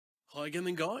Hi again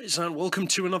then guys, and welcome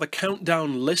to another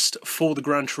countdown list for the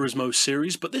Gran Turismo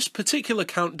series, but this particular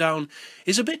countdown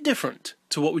is a bit different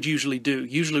to what we'd usually do.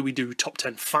 Usually we do top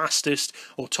 10 fastest,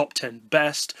 or top 10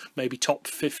 best, maybe top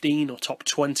 15 or top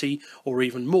 20, or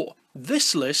even more.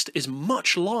 This list is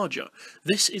much larger.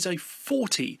 This is a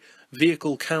 40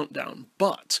 vehicle countdown,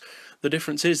 but the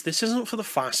difference is this isn't for the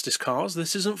fastest cars,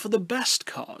 this isn't for the best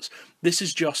cars. This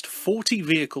is just 40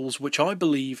 vehicles which I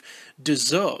believe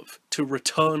deserve to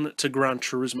return to Gran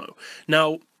Turismo.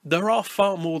 Now, there are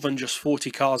far more than just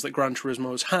 40 cars that Gran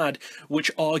Turismo has had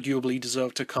which arguably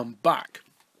deserve to come back.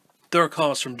 There are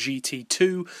cars from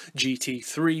GT2,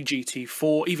 GT3,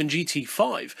 GT4, even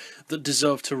GT5 that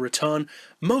deserve to return.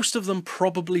 Most of them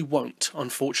probably won't,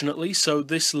 unfortunately, so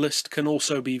this list can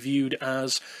also be viewed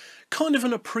as kind of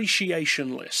an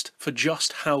appreciation list for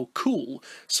just how cool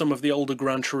some of the older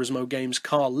Gran Turismo games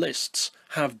car lists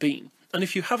have been. And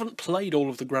if you haven't played all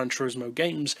of the Gran Turismo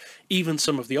games, even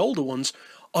some of the older ones,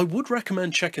 I would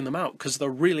recommend checking them out because there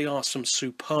really are some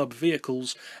superb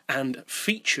vehicles and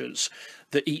features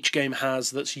that each game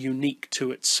has that's unique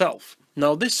to itself.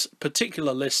 Now, this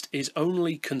particular list is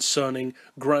only concerning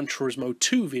Gran Turismo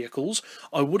 2 vehicles.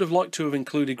 I would have liked to have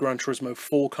included Gran Turismo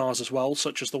 4 cars as well,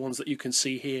 such as the ones that you can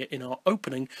see here in our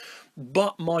opening,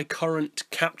 but my current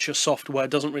capture software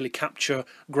doesn't really capture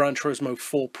Gran Turismo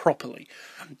 4 properly.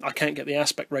 I can't get the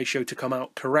aspect ratio to come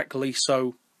out correctly,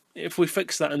 so if we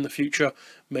fix that in the future,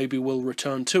 maybe we'll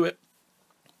return to it.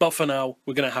 But for now,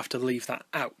 we're going to have to leave that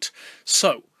out.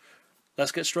 So,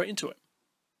 let's get straight into it.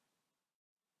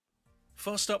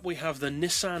 First up, we have the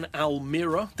Nissan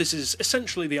Almera. This is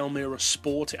essentially the Almera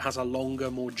Sport. It has a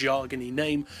longer, more jargony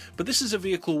name, but this is a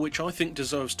vehicle which I think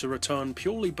deserves to return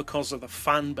purely because of the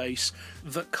fan base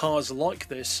that cars like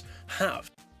this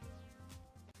have.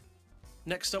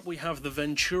 Next up we have the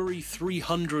Venturi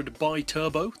 300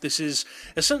 Bi-Turbo. This is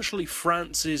essentially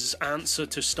France's answer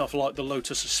to stuff like the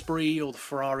Lotus Esprit or the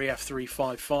Ferrari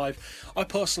F355. I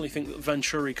personally think that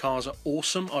Venturi cars are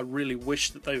awesome. I really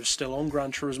wish that they were still on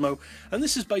Gran Turismo, and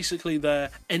this is basically their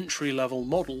entry-level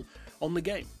model on the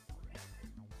game.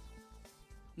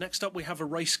 Next up we have a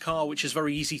race car which is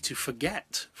very easy to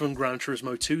forget from Gran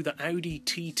Turismo 2, the Audi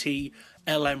TT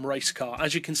LM race car.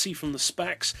 As you can see from the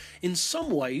specs, in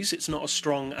some ways it's not as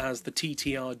strong as the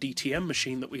TTR DTM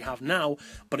machine that we have now,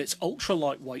 but it's ultra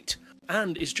lightweight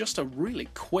and is just a really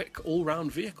quick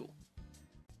all-round vehicle.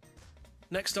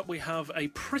 Next up we have a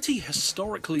pretty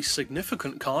historically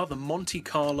significant car, the Monte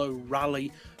Carlo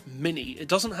Rally Mini. It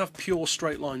doesn't have pure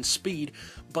straight line speed,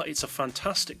 but it's a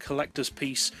fantastic collector's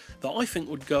piece that I think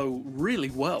would go really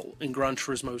well in Gran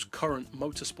Turismo's current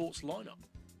motorsports lineup.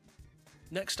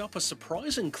 Next up, a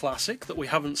surprising classic that we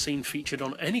haven't seen featured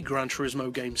on any Gran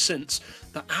Turismo game since,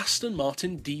 the Aston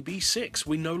Martin DB6.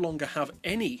 We no longer have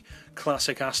any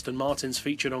classic Aston Martins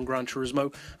featured on Gran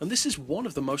Turismo, and this is one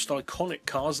of the most iconic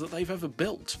cars that they've ever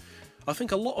built. I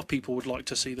think a lot of people would like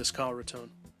to see this car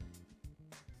return.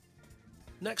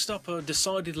 Next up, a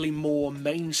decidedly more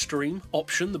mainstream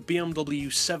option, the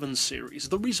BMW 7 Series.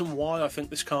 The reason why I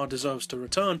think this car deserves to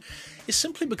return is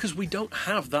simply because we don't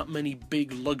have that many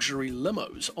big luxury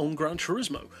limos on Gran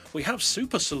Turismo. We have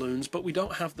super saloons, but we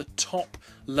don't have the top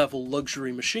level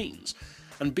luxury machines.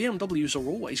 And BMWs are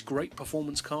always great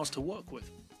performance cars to work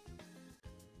with.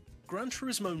 Gran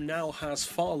Turismo now has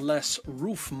far less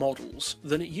roof models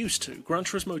than it used to. Gran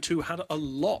Turismo 2 had a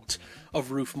lot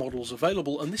of roof models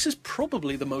available, and this is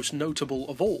probably the most notable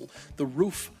of all, the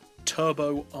Roof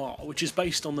Turbo R, which is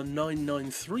based on the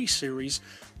 993 series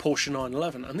Porsche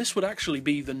 911, and this would actually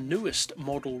be the newest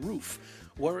model roof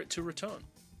were it to return.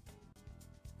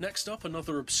 Next up,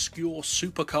 another obscure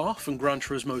supercar from Gran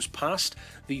Turismo's past,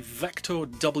 the Vector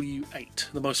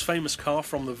W8, the most famous car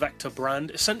from the Vector brand,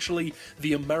 essentially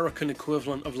the American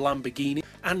equivalent of Lamborghini.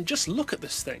 And just look at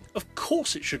this thing, of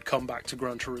course it should come back to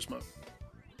Gran Turismo.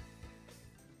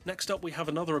 Next up we have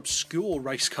another obscure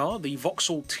race car, the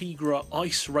Vauxhall Tigra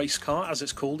Ice race car, as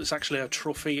it's called. It's actually a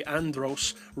Trofei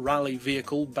Andros rally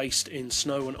vehicle based in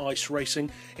snow and ice racing.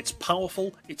 It's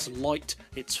powerful, it's light,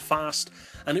 it's fast,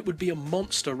 and it would be a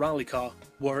monster rally car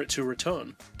were it to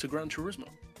return to Gran Turismo.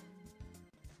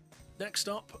 Next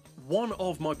up, one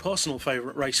of my personal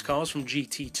favourite race cars from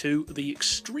GT2, the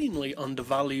extremely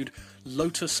undervalued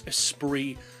Lotus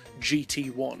Esprit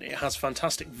GT1. It has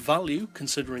fantastic value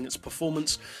considering its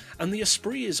performance, and the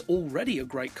Esprit is already a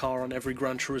great car on every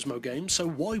Gran Turismo game, so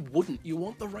why wouldn't you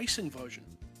want the racing version?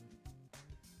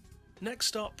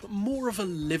 Next up, more of a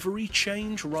livery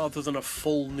change rather than a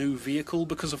full new vehicle,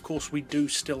 because of course we do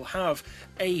still have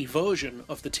a version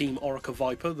of the Team Orica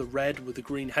Viper, the red with the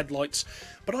green headlights,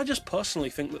 but I just personally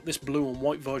think that this blue and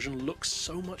white version looks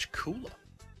so much cooler.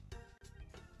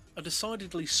 A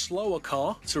decidedly slower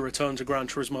car to return to Gran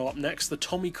Turismo up next, the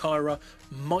Tommy Kaira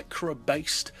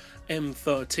Micra-based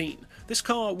M13. This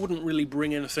car wouldn't really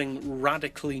bring anything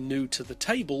radically new to the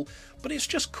table, but it's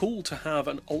just cool to have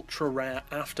an ultra-rare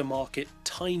aftermarket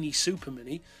tiny Super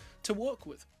Mini to work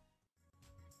with.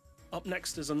 Up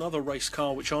next is another race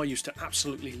car which I used to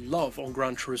absolutely love on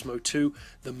Gran Turismo 2,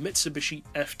 the Mitsubishi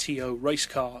FTO race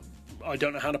car. I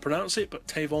don't know how to pronounce it, but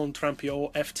Tevon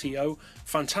Trampior FTO.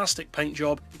 Fantastic paint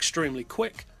job, extremely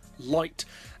quick, light,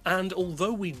 and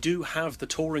although we do have the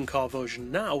touring car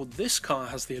version now, this car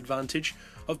has the advantage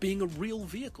of being a real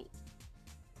vehicle.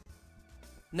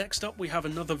 Next up we have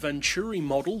another Venturi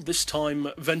model, this time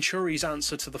Venturi's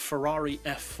answer to the Ferrari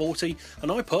F40,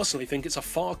 and I personally think it's a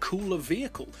far cooler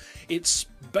vehicle. It's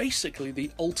basically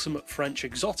the ultimate French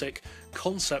exotic,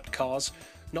 concept cars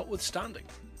notwithstanding.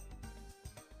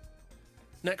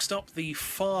 Next up, the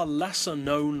far lesser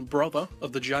known brother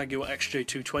of the Jaguar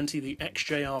XJ220, the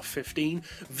XJR15.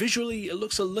 Visually, it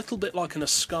looks a little bit like an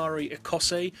Ascari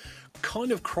Ecosse,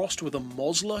 kind of crossed with a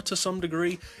Mosler to some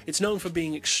degree. It's known for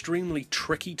being extremely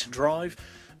tricky to drive,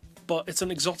 but it's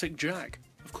an exotic Jag.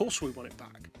 Of course we want it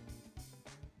back.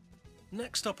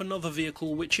 Next up, another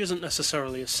vehicle which isn't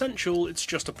necessarily essential, it's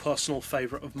just a personal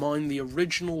favourite of mine, the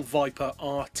original Viper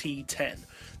RT10.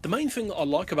 The main thing that I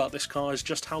like about this car is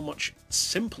just how much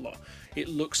simpler it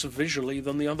looks visually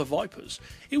than the other Vipers.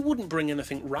 It wouldn't bring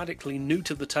anything radically new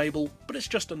to the table, but it's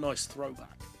just a nice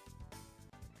throwback.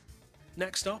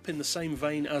 Next up, in the same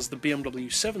vein as the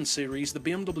BMW 7 Series, the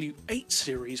BMW 8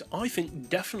 Series I think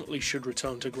definitely should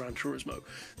return to Gran Turismo.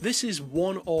 This is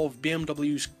one of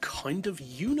BMW's kind of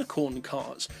unicorn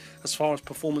cars as far as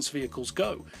performance vehicles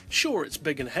go. Sure, it's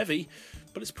big and heavy,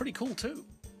 but it's pretty cool too.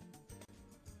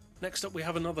 Next up we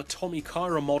have another Tommy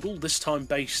Kaira model, this time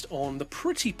based on the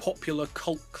pretty popular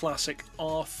cult classic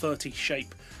R30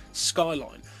 shape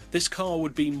Skyline. This car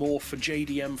would be more for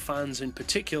JDM fans in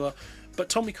particular, but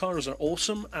Tommy Kairas are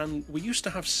awesome, and we used to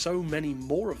have so many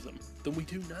more of them than we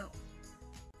do now.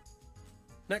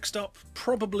 Next up,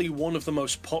 probably one of the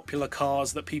most popular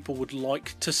cars that people would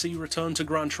like to see return to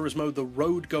Gran Turismo, the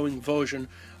road-going version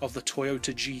of the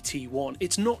Toyota GT1.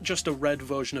 It's not just a red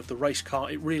version of the race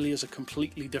car, it really is a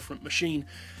completely different machine,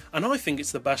 and I think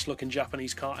it's the best looking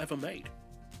Japanese car ever made.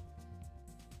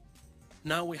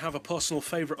 Now we have a personal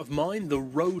favourite of mine, the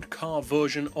road car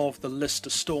version of the Lister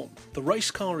Storm. The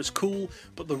race car is cool,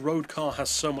 but the road car has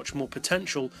so much more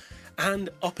potential, and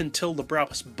up until the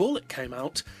Brabus Bullet came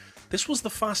out, this was the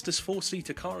fastest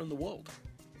four-seater car in the world.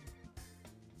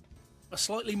 A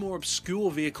slightly more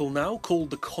obscure vehicle now, called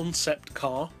the concept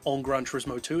car on Gran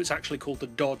Turismo 2, it's actually called the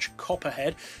Dodge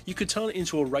Copperhead. You could turn it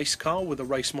into a race car with a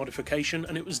race modification,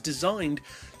 and it was designed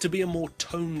to be a more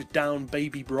toned down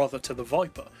baby brother to the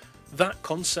Viper. That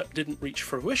concept didn't reach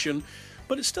fruition,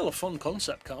 but it's still a fun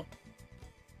concept car.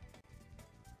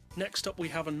 Next up we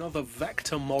have another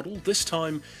Vector model, this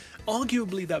time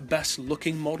arguably their best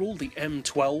looking model, the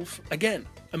M12. Again,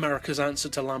 America's answer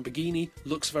to Lamborghini,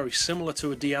 looks very similar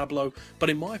to a Diablo, but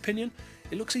in my opinion,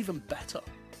 it looks even better.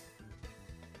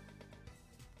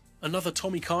 Another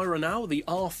Tommy Kaira now, the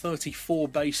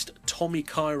R34 based Tommy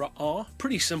Kaira R.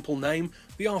 Pretty simple name.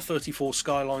 The R34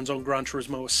 Skylines on Gran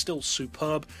Turismo are still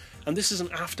superb, and this is an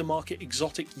aftermarket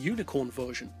exotic unicorn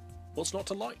version. What's not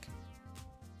to like?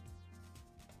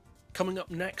 Coming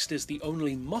up next is the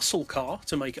only muscle car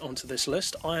to make it onto this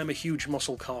list. I am a huge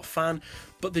muscle car fan,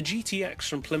 but the GTX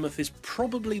from Plymouth is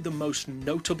probably the most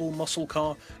notable muscle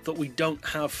car that we don't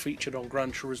have featured on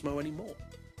Gran Turismo anymore.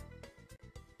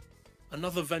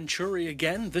 Another Venturi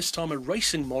again, this time a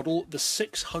racing model, the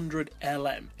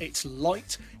 600LM. It's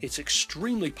light, it's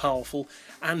extremely powerful,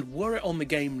 and were it on the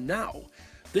game now,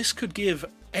 this could give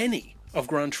any of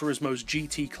Gran Turismo's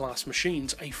GT class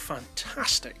machines a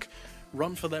fantastic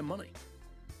run for their money.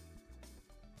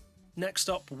 Next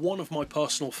up, one of my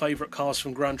personal favourite cars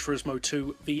from Gran Turismo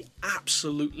 2, the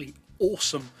absolutely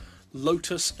awesome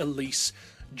Lotus Elise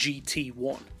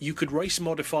GT1. You could race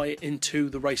modify it into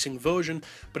the racing version,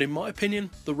 but in my opinion,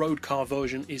 the road car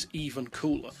version is even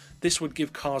cooler. This would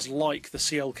give cars like the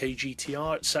CLK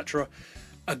GTR, etc.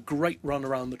 a great run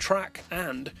around the track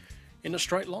and in a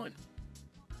straight line.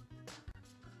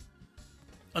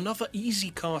 Another easy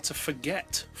car to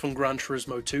forget from Gran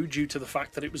Turismo 2 due to the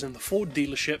fact that it was in the Ford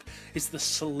dealership is the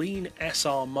Saleen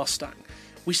SR Mustang.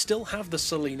 We still have the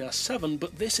Saleen S7,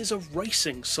 but this is a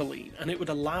racing Saleen, and it would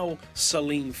allow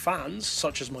Saleen fans,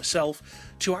 such as myself,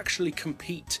 to actually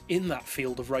compete in that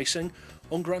field of racing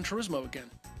on Gran Turismo again.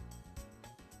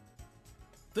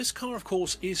 This car, of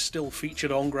course, is still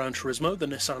featured on Gran Turismo, the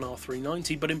Nissan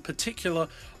R390, but in particular,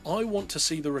 I want to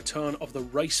see the return of the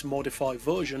race modified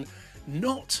version,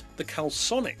 not the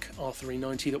Calsonic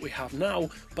R390 that we have now,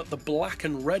 but the black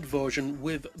and red version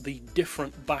with the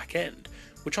different back end,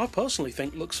 which I personally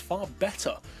think looks far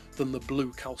better than the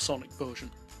blue Calsonic version.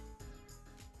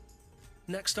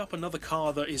 Next up, another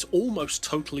car that is almost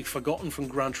totally forgotten from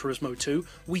Gran Turismo 2.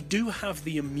 We do have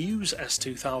the Amuse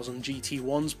S2000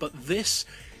 GT1s, but this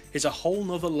is a whole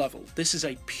nother level. This is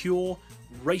a pure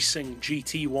racing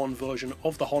GT1 version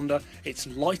of the Honda. It's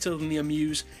lighter than the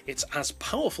Amuse, it's as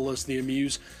powerful as the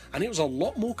Amuse, and it was a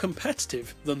lot more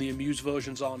competitive than the Amuse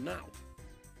versions are now.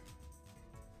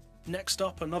 Next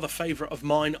up, another favourite of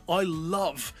mine. I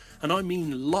love, and I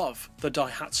mean love, the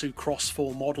Daihatsu Cross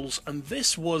 4 models, and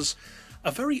this was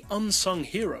a very unsung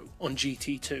hero on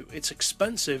GT2. It's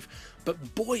expensive,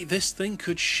 but boy, this thing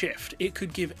could shift. It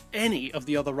could give any of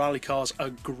the other rally cars a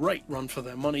great run for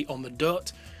their money on the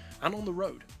dirt and on the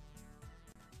road.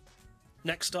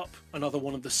 Next up, another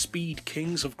one of the speed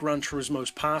kings of Gran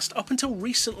Turismo's past. Up until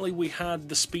recently we had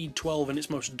the Speed 12 in its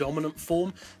most dominant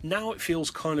form. Now it feels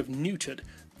kind of neutered.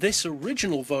 This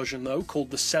original version though, called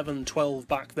the 712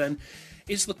 back then,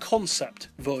 is the concept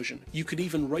version. You could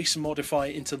even race modify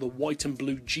it into the white and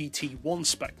blue GT1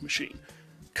 spec machine.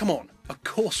 Come on, of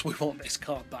course we want this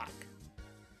car back.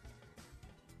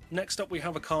 Next up we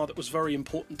have a car that was very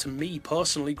important to me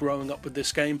personally growing up with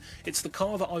this game. It's the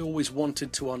car that I always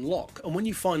wanted to unlock, and when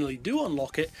you finally do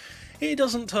unlock it, it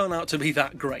doesn't turn out to be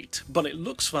that great, but it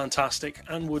looks fantastic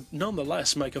and would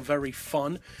nonetheless make a very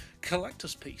fun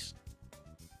collector's piece.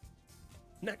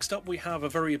 Next up we have a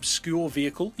very obscure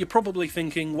vehicle. You're probably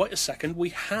thinking, wait a second, we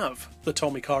have the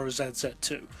Tomicara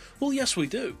ZZ2. Well yes we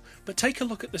do, but take a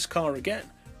look at this car again.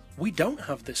 We don't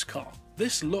have this car.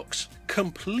 This looks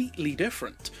completely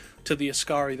different to the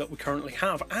Ascari that we currently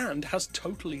have and has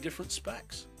totally different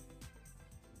specs.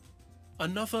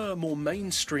 Another more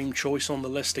mainstream choice on the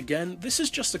list again, this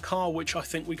is just a car which I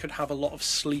think we could have a lot of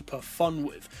sleeper fun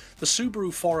with. The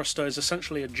Subaru Forester is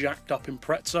essentially a jacked up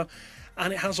Impreza,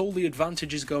 and it has all the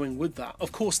advantages going with that.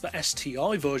 Of course the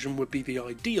STI version would be the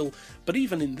ideal, but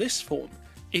even in this form,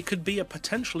 it could be a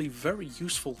potentially very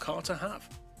useful car to have.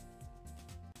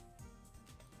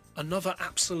 Another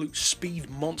absolute speed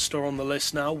monster on the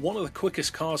list now, one of the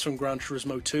quickest cars from Gran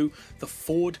Turismo 2, the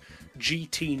Ford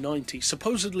GT90,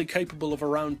 supposedly capable of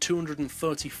around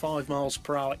 235 miles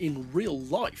per hour in real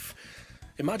life.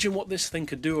 Imagine what this thing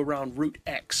could do around Route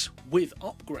X with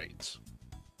upgrades.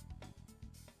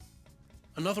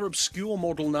 Another obscure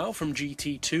model now from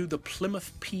GT2, the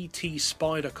Plymouth PT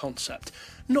Spider concept.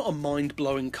 Not a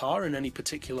mind-blowing car in any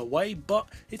particular way, but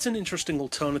it's an interesting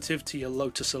alternative to your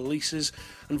Lotus Elises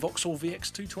and Vauxhall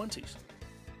VX220s.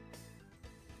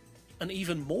 An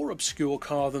even more obscure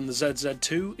car than the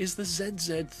ZZ2 is the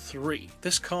ZZ3.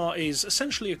 This car is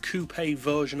essentially a coupe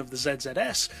version of the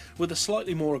ZZS with a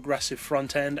slightly more aggressive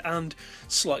front end and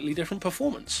slightly different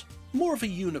performance. More of a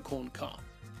unicorn car.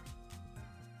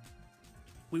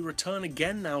 We return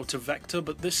again now to Vector,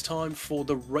 but this time for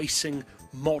the racing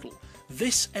model.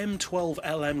 This M12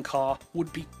 LM car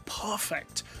would be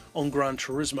perfect on Gran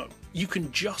Turismo. You can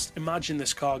just imagine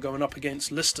this car going up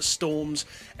against Lister Storms,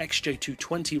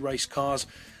 XJ220 race cars,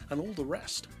 and all the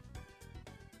rest.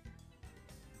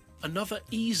 Another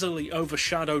easily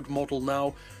overshadowed model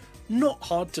now. Not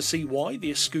hard to see why.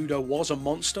 The Escudo was a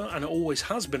monster and it always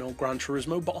has been on Gran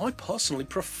Turismo, but I personally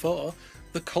prefer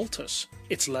the Cultus.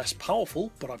 It's less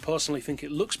powerful, but I personally think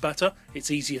it looks better,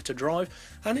 it's easier to drive,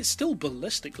 and it's still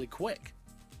ballistically quick.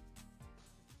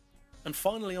 And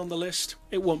finally on the list,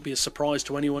 it won't be a surprise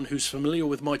to anyone who's familiar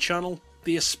with my channel,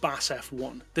 the Espace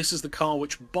F1. This is the car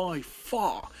which by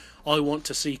far I want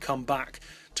to see come back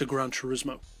to Gran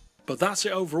Turismo. But that's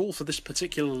it overall for this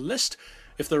particular list.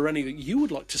 If there are any that you would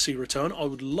like to see return, I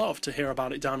would love to hear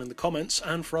about it down in the comments,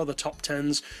 and for other top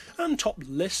 10s and top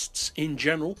lists in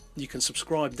general, you can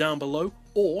subscribe down below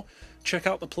or check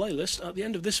out the playlist at the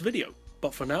end of this video.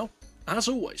 But for now, as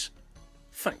always,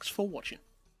 thanks for watching.